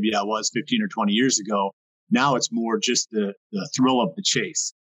size as maybe I was 15 or 20 years ago. Now it's more just the thrill of the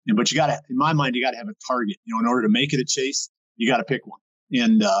chase. But in my mind, you got to have a target. In order to make it a chase, you got to pick one.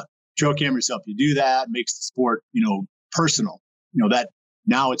 And trail camera yourself, you do that, makes the sport, personal. That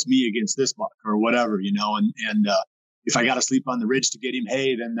now it's me against this buck or whatever, and if I got to sleep on the ridge to get him,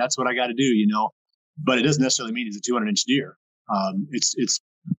 hey, then that's what I got to do, But it doesn't necessarily mean he's a 200-inch deer. It's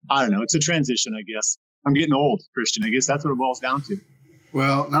I don't know. It's a transition, I guess. I'm getting old, Christian. I guess that's what it boils down to.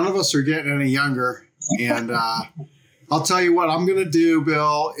 Well, none of us are getting any younger. And I'll tell you what I'm going to do,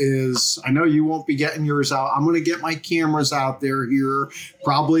 Bill, is I know you won't be getting yours out. I'm going to get my cameras out there here,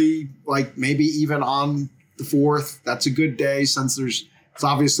 probably like maybe even on the 4th. That's a good day since it's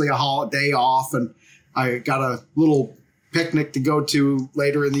obviously a holiday off. And I got a little picnic to go to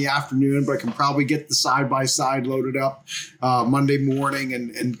later in the afternoon, but I can probably get the side-by-side loaded up Monday morning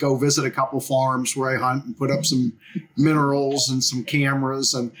and go visit a couple farms where I hunt and put up some minerals and some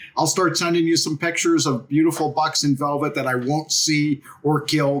cameras. And I'll start sending you some pictures of beautiful bucks in velvet that I won't see or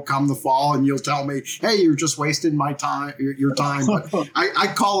kill come the fall. And you'll tell me, hey, you're just wasting my time, your time. But I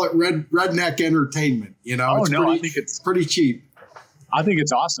call it redneck entertainment. I think it's pretty cheap. I think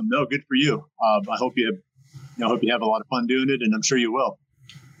it's awesome. No, good for you. I hope you have a lot of fun doing it, and I'm sure you will.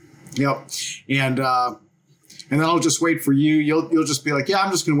 Yep. And then I'll just wait for you. You'll just be like, yeah,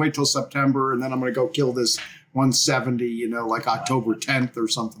 I'm just going to wait till September, and then I'm going to go kill this 170, like October 10th or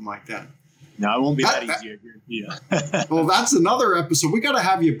something like that. No, it won't be that easy. Yeah. Well, that's another episode. We got to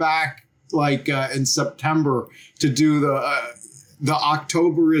have you back in September to do the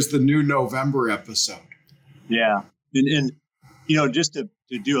October is the new November episode. Yeah. And just to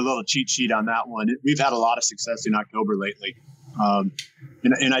do a little cheat sheet on that one, we've had a lot of success in October lately.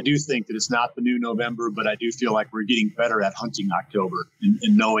 And I do think that it's not the new November, but I do feel like we're getting better at hunting October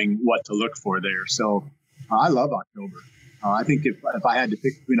and knowing what to look for there. So I love October. I think if I had to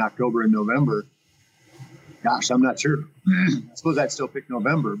pick between October and November, gosh, I'm not sure. I suppose I'd still pick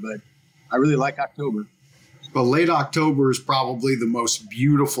November, but I really like October. Well, late October is probably the most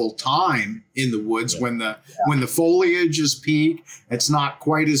beautiful time in the woods when the foliage is peak. It's not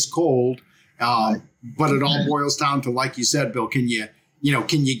quite as cold, but it all boils down to, like you said, Bill. Can you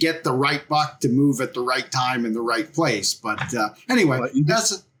get the right buck to move at the right time in the right place? But anyway,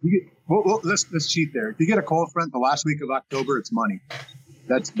 let's cheat there. If you get a cold front the last week of October, it's money.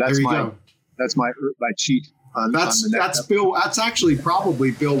 That's my cheat. That's Bill. That's actually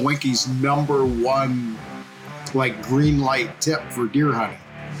probably Bill Winke's number one green light tip for deer hunting.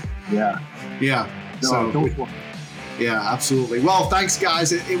 Yeah. Yeah, absolutely. Well, thanks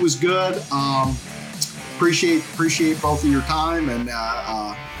guys. It was good. Appreciate both of your time. And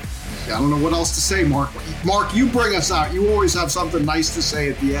I don't know what else to say, Mark. Mark, you bring us out. You always have something nice to say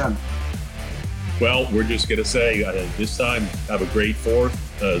at the end. Well, we're just going to say this time, have a great 4th.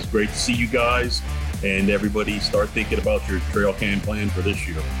 It's great to see you guys, and everybody start thinking about your trail cam plan for this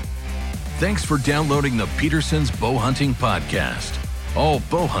year. Thanks for downloading the Peterson's Bow Hunting Podcast. All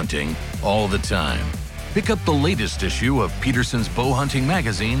bow hunting, all the time. Pick up the latest issue of Peterson's Bow Hunting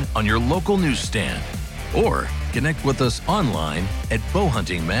Magazine on your local newsstand, or connect with us online at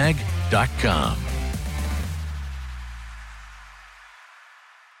bowhuntingmag.com.